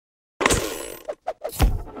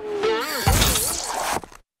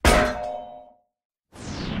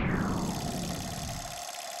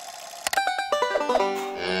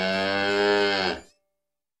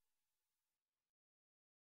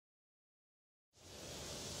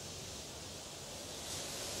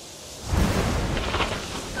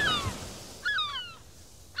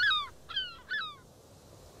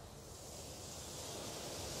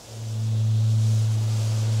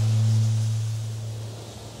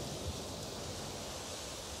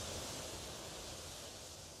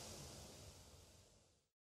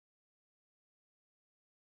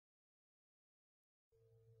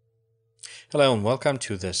Hello and welcome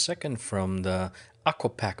to the second from the Aqua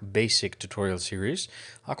Pack Basic tutorial series.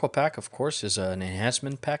 Aqua Pack, of course, is an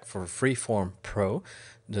enhancement pack for FreeForm Pro,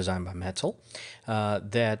 designed by Metal,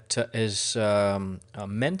 that is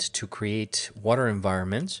meant to create water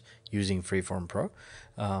environments using FreeForm Pro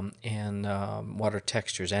and water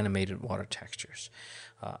textures, animated water textures.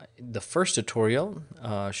 The first tutorial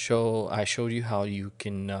I showed you how you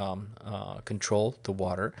can control the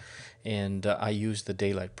water, and I used the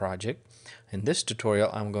daylight project. In this tutorial,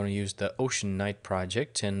 I'm going to use the Ocean Night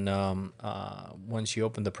project, and once you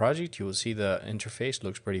open the project, you will see the interface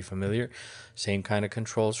looks pretty familiar. Same kind of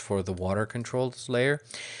controls for the water controls layer.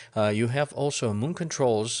 You have also a moon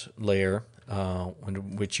controls layer,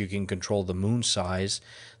 which you can control the moon size,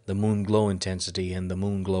 the moon glow intensity, and the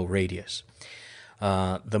moon glow radius.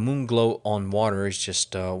 The moon glow on water is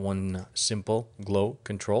just one simple glow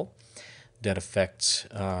control that affects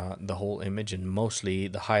the whole image and mostly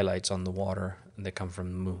the highlights on the water that come from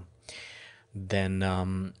the moon.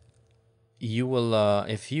 Then you will,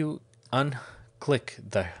 if you unclick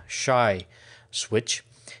the shy switch,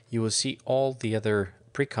 you will see all the other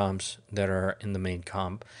pre-comps that are in the main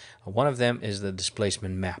comp. One of them is the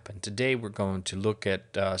displacement map, and today we're going to look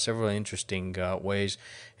at several interesting ways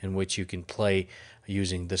in which you can play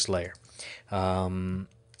using this layer.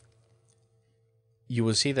 You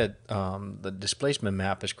will see that the displacement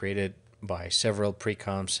map is created by several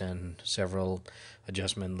pre-comps and several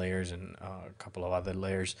adjustment layers and a couple of other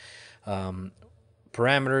layers,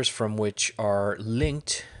 parameters from which are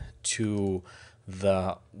linked to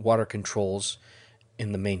the water controls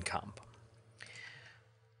in the main comp.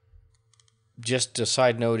 Just a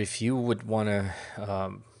side note, if you would want to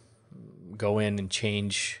go in and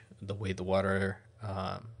change the way the water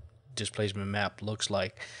displacement map looks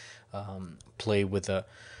like, play with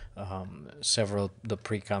several the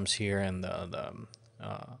pre-comps here and the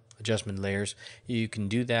adjustment layers, you can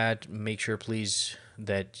do that. Make sure please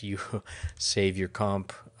that you save your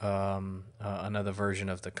comp, another version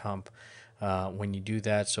of the comp when you do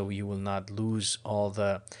that, so you will not lose all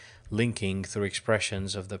the linking through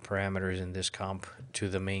expressions of the parameters in this comp to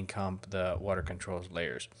the main comp, the water controls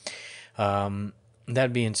layers.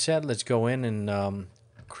 That being said, let's go in and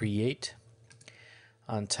create,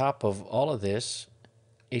 on top of all of this,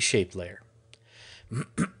 a shape layer.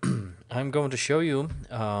 I'm going to show you,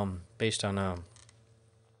 based on a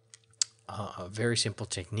very simple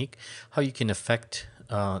technique, how you can affect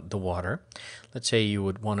the water. Let's say you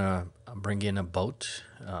would want to bring in a boat,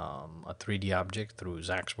 a 3D object through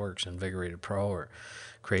Zaxworks, Invigorated Pro, or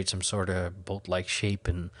create some sort of boat-like shape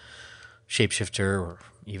in Shapeshifter or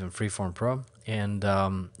even FreeForm Pro, and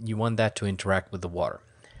you want that to interact with the water.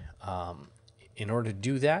 In order to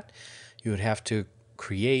do that, you would have to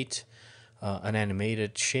create an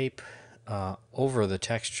animated shape over the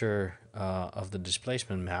texture of the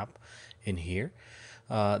displacement map in here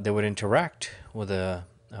that would interact with the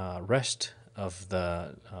rest of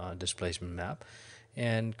the displacement map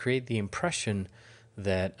and create the impression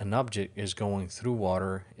that an object is going through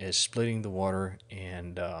water, is splitting the water,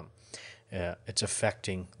 and it's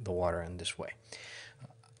affecting the water in this way.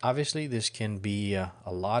 Obviously, this can be a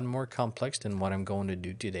lot more complex than what I'm going to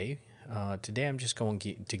do today. Today, I'm just going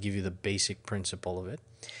to give you the basic principle of it.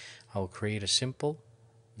 I'll create a simple,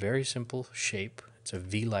 very simple shape. It's a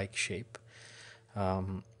V-like shape.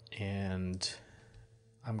 And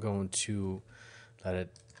I'm going to let it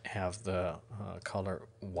have the color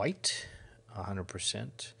white,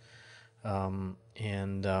 100%. I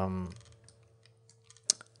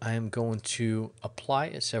am going to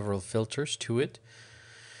apply several filters to it.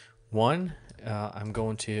 One, I'm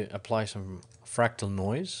going to apply some fractal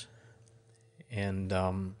noise, and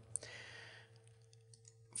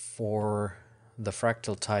for the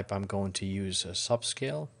fractal type I'm going to use a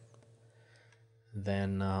subscale.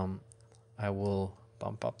 Then I will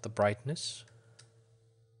bump up the brightness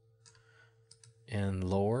and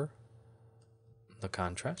lower the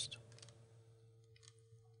contrast,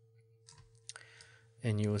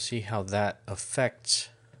 and you will see how that affects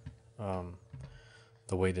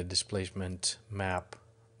the way the displacement map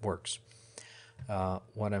works.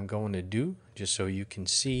 What I'm going to do, just so you can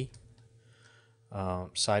see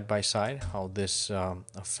side by side how this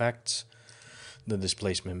affects the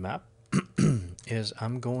displacement map, is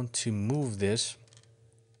I'm going to move this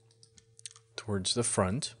towards the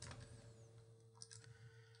front.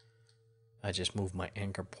 I just move my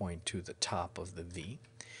anchor point to the top of the V,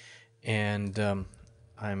 and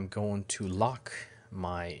I'm going to lock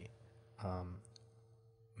my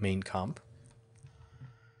main comp,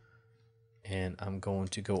 and I'm going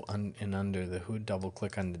to go under the hood, double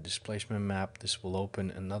click on the displacement map. This will open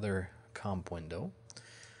another comp window,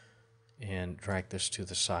 and drag this to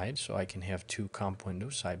the side so I can have two comp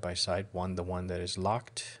windows side by side. One, the one that is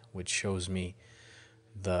locked, which shows me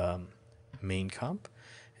the main comp,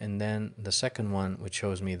 and then the second one, which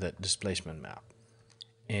shows me the displacement map.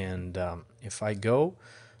 And if I go,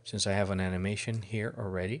 since I have an animation here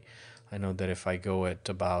already, I know that if I go at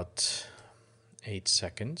about 8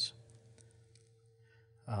 seconds,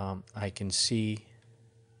 I can see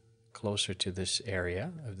closer to this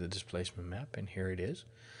area of the displacement map, and here it is.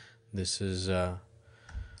 This is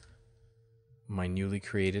my newly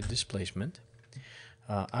created displacement.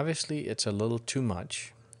 Obviously, it's a little too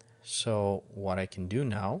much, so what I can do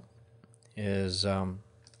now is I'm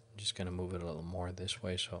just going to move it a little more this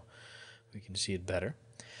way so we can see it better.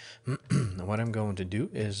 What I'm going to do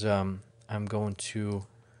is I'm going to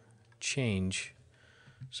change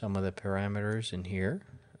some of the parameters in here.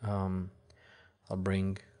 I'll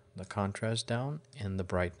bring the contrast down and the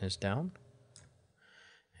brightness down,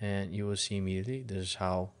 and you will see immediately this is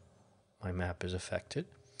how my map is affected.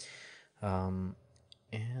 And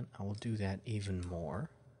I will do that even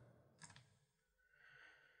more.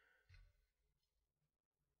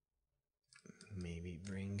 Maybe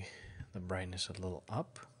bring the brightness a little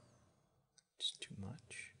up. It's too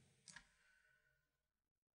much.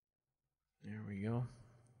 There we go.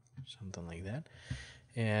 Something like that.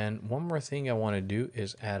 And one more thing I want to do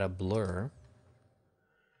is add a blur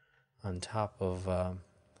on top of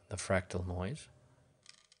the fractal noise.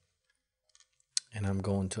 And I'm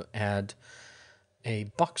going to add a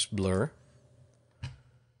box blur.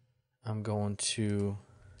 I'm going to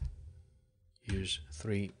use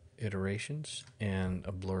 3 iterations and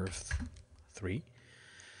a blur of 3.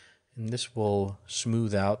 And this will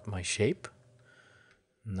smooth out my shape.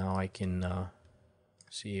 Now I can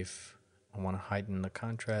see if I want to heighten the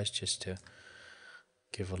contrast just to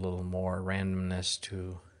give a little more randomness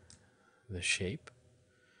to the shape.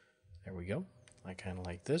 There we go. I kind of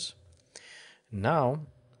like this. Now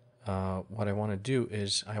what I want to do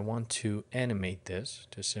is I want to animate this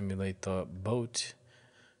to simulate the boat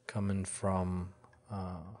coming from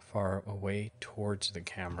far away towards the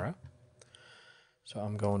camera. So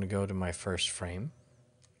I'm going to go to my first frame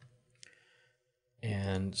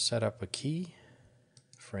and set up a key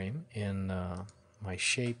frame in my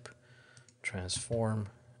shape, transform,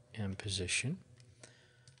 and position.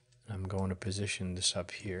 I'm going to position this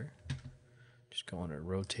up here. Just going to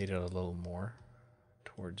rotate it a little more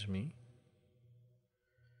towards me.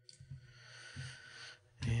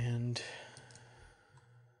 And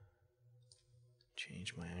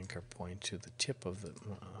change my anchor point to the tip of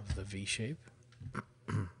the V shape.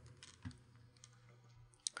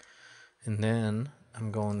 And then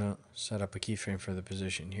I'm going to set up a keyframe for the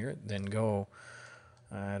position here, then go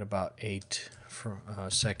at about 8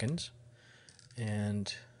 seconds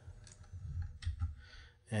and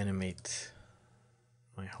animate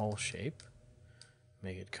my whole shape,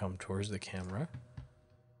 make it come towards the camera,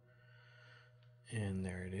 and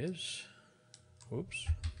there it is. Whoops.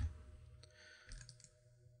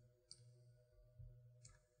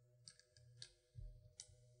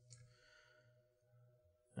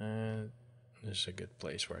 This is a good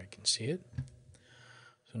place where I can see it.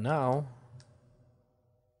 So now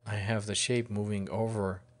I have the shape moving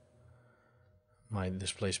over my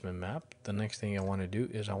displacement map. The next thing I want to do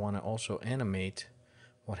is I want to also animate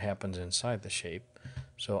what happens inside the shape.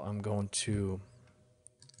 So I'm going to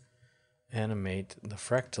animate the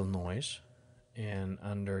fractal noise, and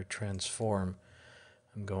under transform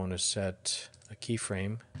I'm going to set a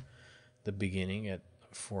keyframe, the beginning,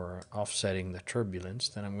 for offsetting the turbulence.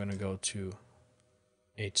 Then I'm going to go to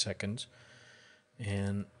 8 seconds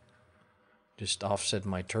and just offset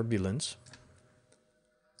my turbulence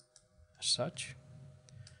as such,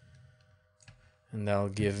 and that'll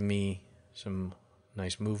give me some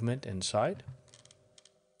nice movement inside.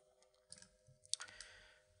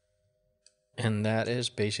 And that is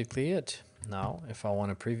basically it. Now if I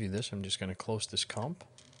want to preview this, I'm just going to close this comp,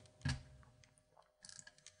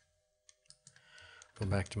 go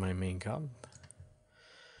back to my main comp,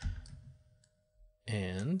 and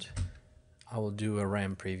and I will do a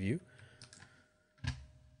RAM preview.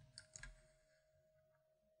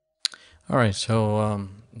 Alright, so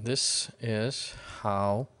this is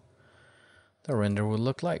how the render will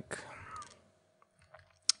look like.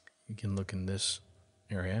 You can look in this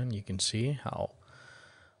area and you can see how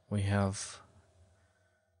we have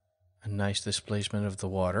a nice displacement of the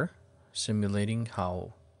water, simulating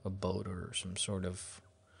how a boat or some sort of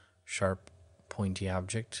sharp, pointy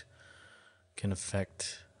object can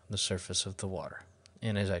affect the surface of the water.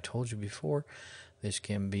 And as I told you before, this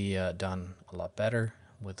can be done a lot better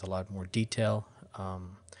with a lot more detail,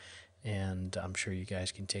 and I'm sure you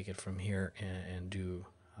guys can take it from here and do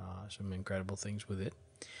some incredible things with it.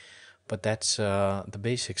 But that's the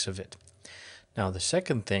basics of it. Now the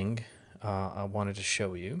second thing I wanted to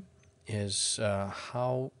show you is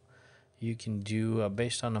how you can do,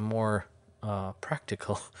 based on a more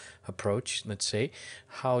practical approach, let's say,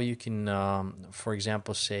 how you can, for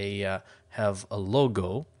example, say have a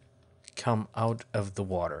logo come out of the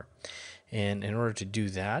water. And in order to do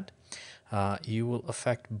that, you will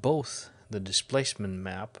affect both the displacement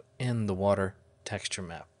map and the water texture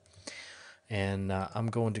map. And I'm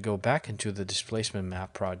going to go back into the displacement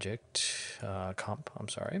map project comp,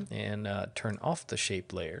 and turn off the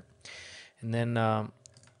shape layer. And then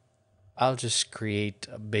I'll just create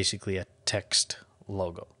basically a text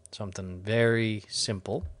logo, something very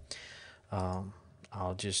simple.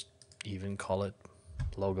 I'll just even call it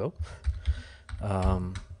logo,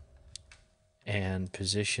 and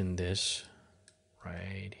position this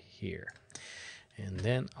right here. And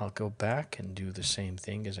then I'll go back and do the same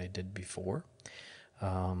thing as I did before.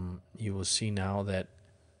 You will see now that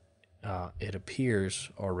it appears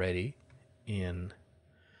already in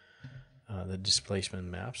the displacement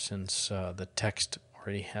map, since the text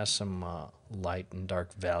already has some light and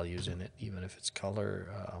dark values in it, even if it's color.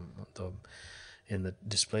 In the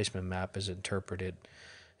displacement map is interpreted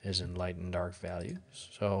as in light and dark values.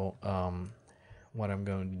 So what I'm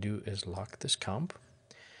going to do is lock this comp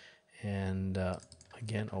and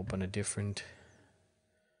again open a different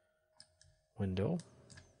window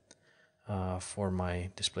for my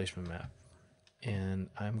displacement map, and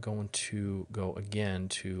I'm going to go again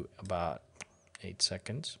to about 8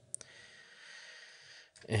 seconds,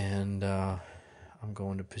 and I'm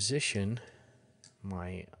going to position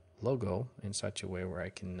my logo in such a way where I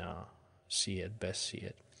can best see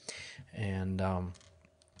it. And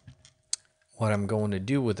what I'm going to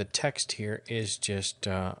do with the text here is just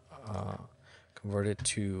convert it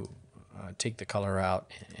to take the color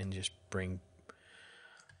out and just bring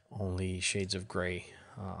only shades of gray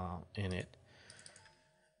in it.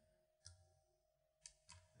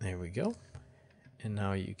 There we go. And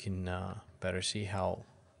now you can better see how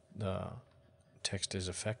the text is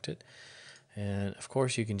affected. And of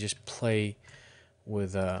course you can just play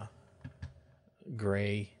with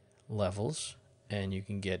gray levels and you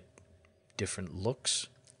can get different looks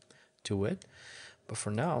to it. But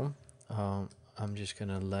for now, I'm just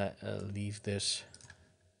gonna leave this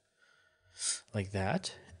like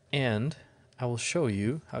that, and I will show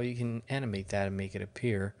you how you can animate that and make it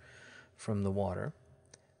appear from the water.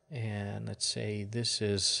 And let's say this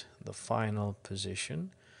is the final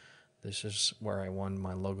position. This is where I want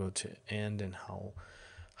my logo to end and how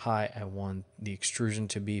high I want the extrusion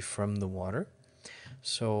to be from the water.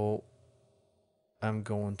 So I'm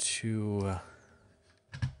going to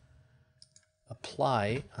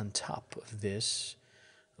apply on top of this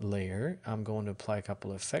layer, I'm going to apply a couple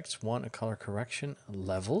of effects. One, a color correction,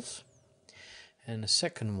 levels. And the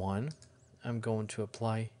second one, I'm going to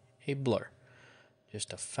apply a blur.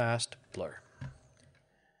 Just a fast blur.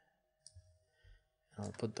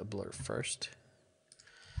 I'll put the blur first.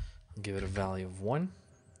 I'll give it a value of 1.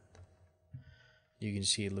 You can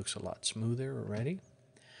see it looks a lot smoother already.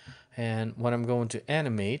 And what I'm going to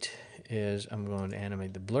animate is I'm going to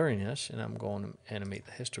animate the blurriness, and I'm going to animate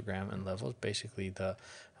the histogram and levels. Basically,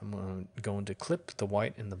 I'm going to clip the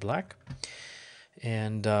white and the black.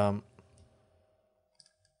 And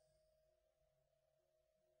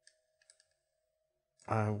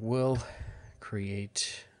I will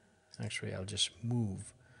create, actually I'll just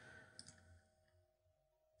move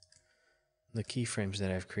the keyframes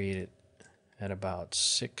that I've created at about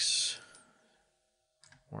 6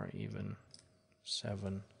 or even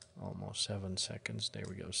 7, almost 7 seconds. There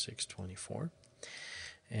we go, 6:24.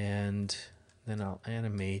 And then I'll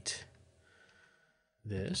animate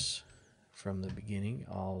this from the beginning.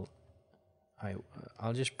 I'll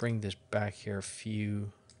just bring this back here a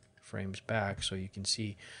few frames back so you can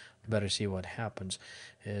better see what happens.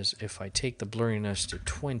 Is if I take the blurriness to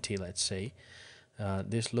 20, let's say,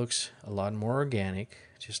 this looks a lot more organic,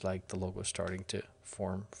 just like the logo starting to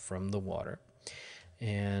form from the water.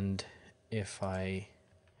 And if I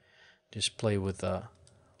just play with the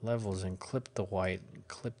levels and clip the white,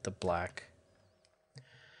 clip the black,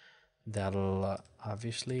 that'll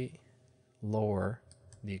obviously lower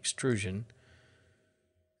the extrusion,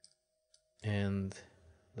 and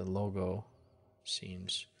the logo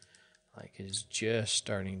seems like it's just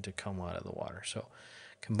starting to come out of the water. So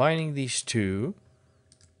combining these two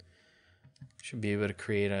should be able to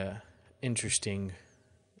create a interesting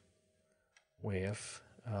way of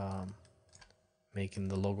making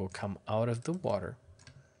the logo come out of the water.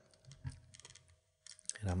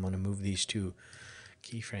 And I'm going to move these two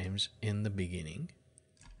keyframes in the beginning.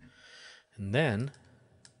 And then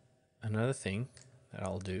another thing that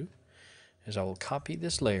I'll do is I will copy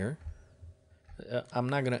this layer. I'm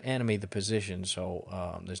not going to animate the position,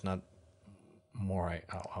 so there's not more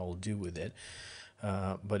I'll do with it.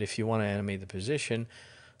 But if you want to animate the position,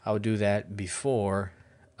 I'll do that before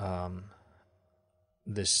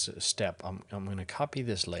this step. I'm going to copy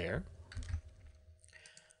this layer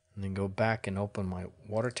and then go back and open my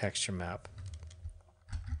water texture map,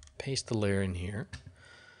 paste the layer in here,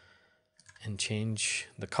 and change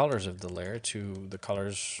the colors of the layer to the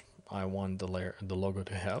colors I want the logo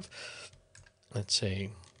to have. Let's say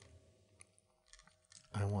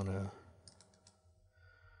I want a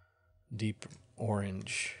deep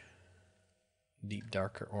orange, deep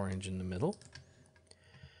darker orange in the middle.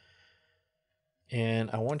 And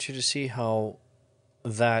I want you to see how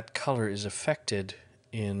that color is affected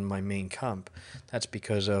in my main comp. That's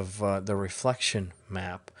because of the reflection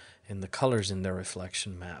map and the colors in the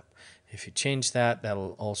reflection map. If you change that,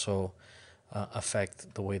 that'll also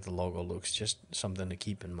affect the way the logo looks. Just something to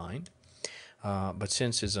keep in mind. But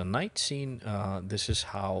since it's a night scene, this is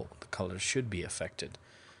how the colors should be affected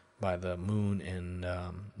by the moon and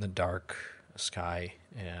the dark sky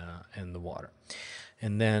and the water.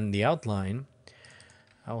 And then the outline,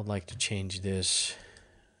 I would like to change this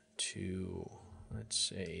to, let's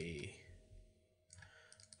say,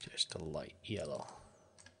 just a light yellow.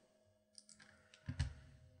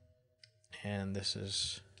 And this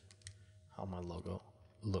is how my logo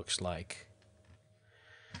looks like.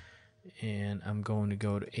 And I'm going to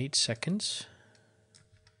go to 8 seconds.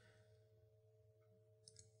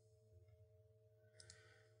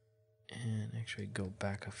 And actually go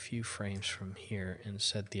back a few frames from here and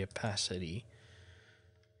set the opacity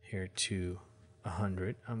here to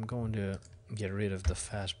 100. I'm going to get rid of the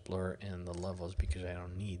fast blur and the levels because I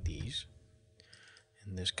don't need these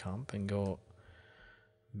in this comp, and go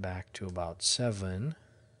back to about 7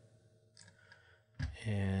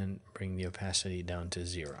 and bring the opacity down to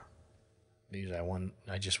 0 because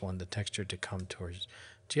I just want the texture to come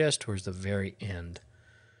just towards the very end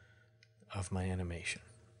of my animation.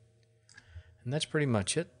 And that's pretty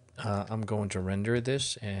much it. I'm going to render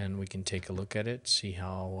this and we can take a look at it, see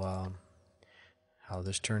how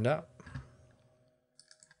this turned out.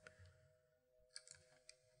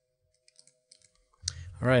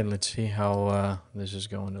 Alright, let's see how this is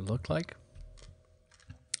going to look like.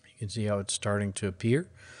 You can see how it's starting to appear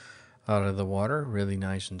out of the water, really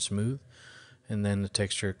nice and smooth, and then the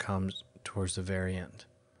texture comes towards the very end.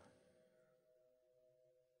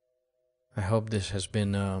 I hope this has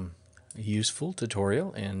been a useful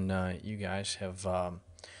tutorial and you guys have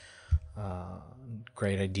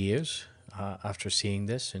great ideas after seeing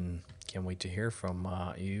this, and can't wait to hear from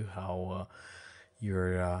you how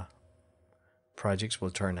your projects will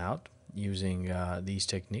turn out using these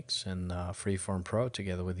techniques and FreeForm Pro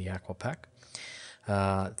together with the Aqua pack.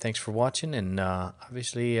 Thanks for watching, and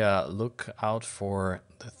obviously look out for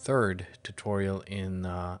the third tutorial in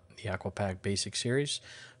the Aqua pack basic series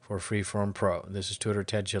for FreeForm Pro. This is Tutor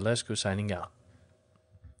Ted Gillescu signing out.